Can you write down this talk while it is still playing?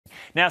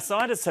Now,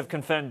 scientists have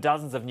confirmed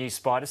dozens of new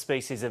spider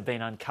species have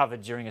been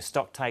uncovered during a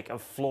stocktake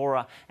of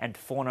flora and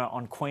fauna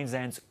on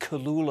Queensland's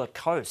Cooloola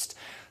coast.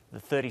 The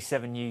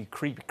 37 new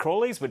creepy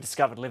crawlies were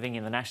discovered living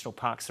in the national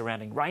park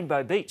surrounding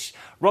Rainbow Beach.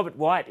 Robert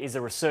Whyte is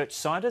a research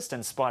scientist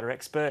and spider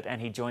expert,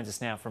 and he joins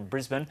us now from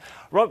Brisbane.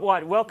 Robert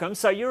Whyte, welcome.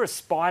 So you're a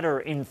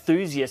spider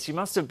enthusiast. You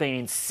must have been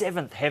in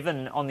seventh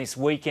heaven on this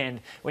weekend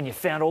when you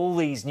found all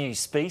these new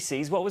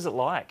species. What was it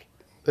like?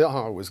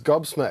 Oh, I was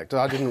gobsmacked.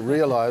 I didn't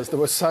realise there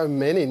were so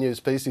many new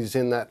species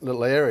in that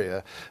little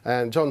area.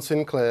 And John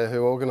Sinclair,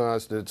 who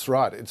organised it's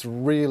right. It's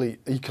really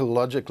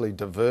ecologically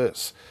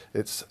diverse.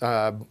 It's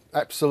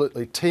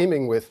absolutely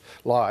teeming with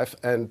life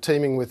and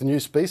teeming with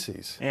new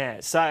species. Yeah.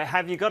 So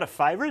have you got a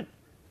favourite?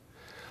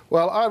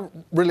 Well, I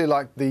really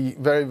like the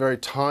very, very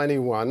tiny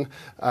one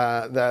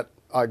that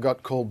I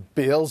got called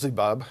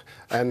Beelzebub,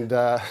 and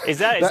is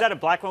that a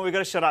black one? We've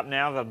got a shot up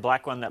now of a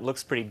black one that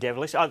looks pretty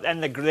devilish. Oh,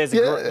 and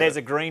there's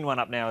a green one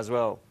up now as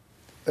well.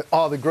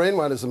 Oh, the green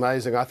one is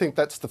amazing. I think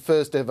that's the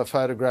first ever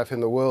photograph in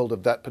the world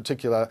of that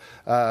particular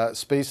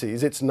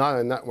species. It's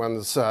known that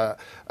one's a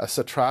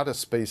Citrata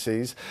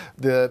species.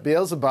 The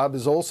Beelzebub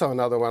is also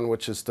another one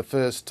which is the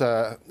first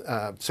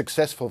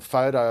successful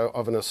photo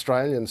of an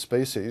Australian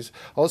species.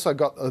 Also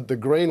got the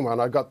green one.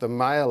 I got the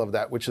male of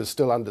that, which is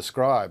still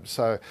undescribed.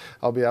 So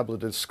I'll be able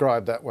to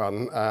describe that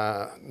one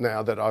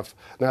now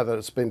that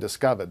it's been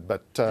discovered.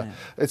 But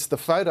it's the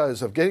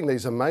photos of getting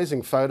these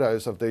amazing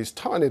photos of these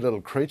tiny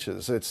little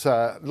creatures. It's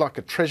like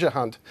a treasure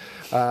hunt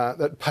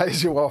that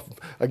pays you off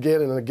again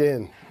and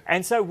again.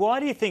 And so why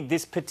do you think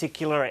this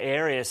particular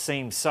area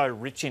seems so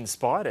rich in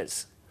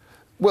spiders?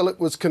 Well,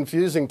 it was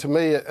confusing to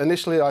me.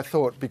 Initially, I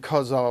thought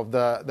because of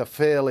the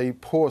fairly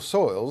poor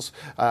soils,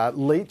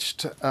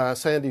 leached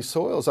sandy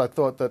soils, I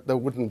thought that there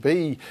wouldn't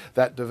be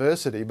that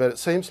diversity. But it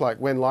seems like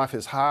when life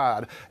is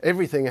hard,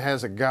 everything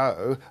has a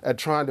go at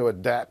trying to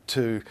adapt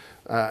to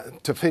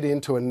fit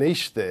into a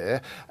niche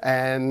there,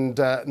 and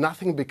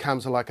nothing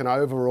becomes like an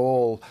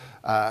overall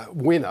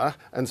winner.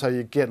 And so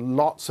you get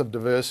lots of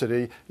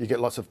diversity, you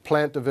get lots of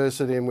plant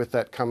diversity, and with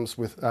that comes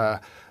with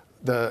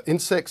the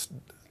insects,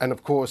 and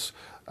of course,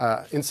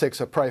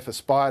 insects are prey for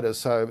spiders,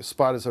 so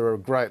spiders are a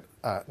great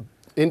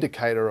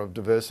indicator of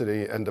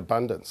diversity and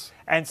abundance.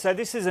 And so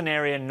this is an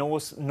area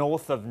north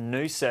of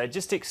Noosa.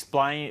 Just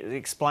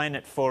explain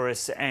it for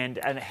us, and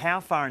how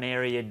far an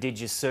area did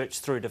you search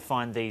through to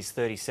find these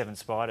 37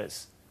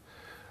 spiders?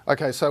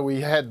 Okay, so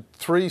we had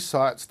 3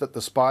 sites that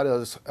the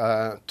spiders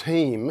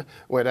team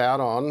went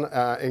out on,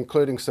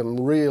 including some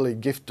really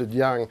gifted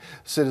young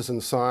citizen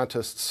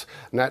scientists,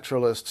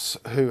 naturalists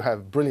who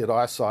have brilliant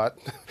eyesight,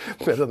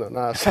 better than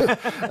us,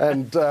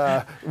 and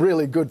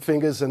really good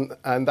fingers,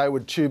 and they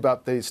would tube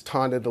up these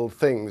tiny little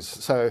things.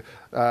 So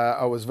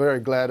I was very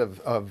glad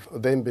of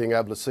them being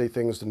able to see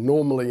things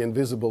normally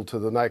invisible to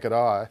the naked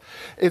eye.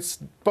 It's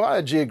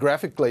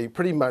biogeographically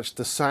pretty much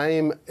the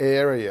same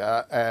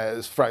area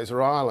as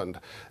Fraser Island.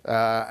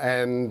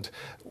 And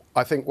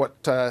I think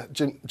what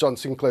John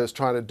Sinclair is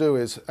trying to do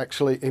is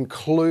actually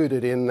include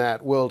it in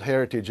that World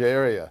Heritage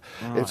area.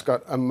 Right. It's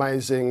got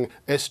amazing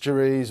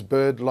estuaries,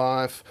 bird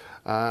life,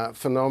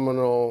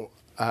 phenomenal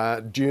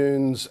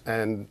dunes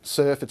and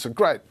surf. It's a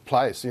great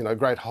place, you know,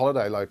 great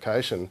holiday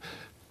location.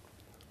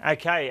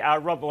 Okay,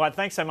 Rob Whyte,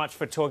 thanks so much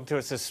for talking to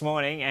us this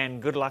morning,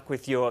 and good luck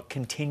with your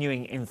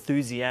continuing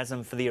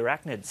enthusiasm for the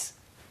arachnids.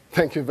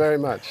 Thank you very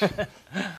much.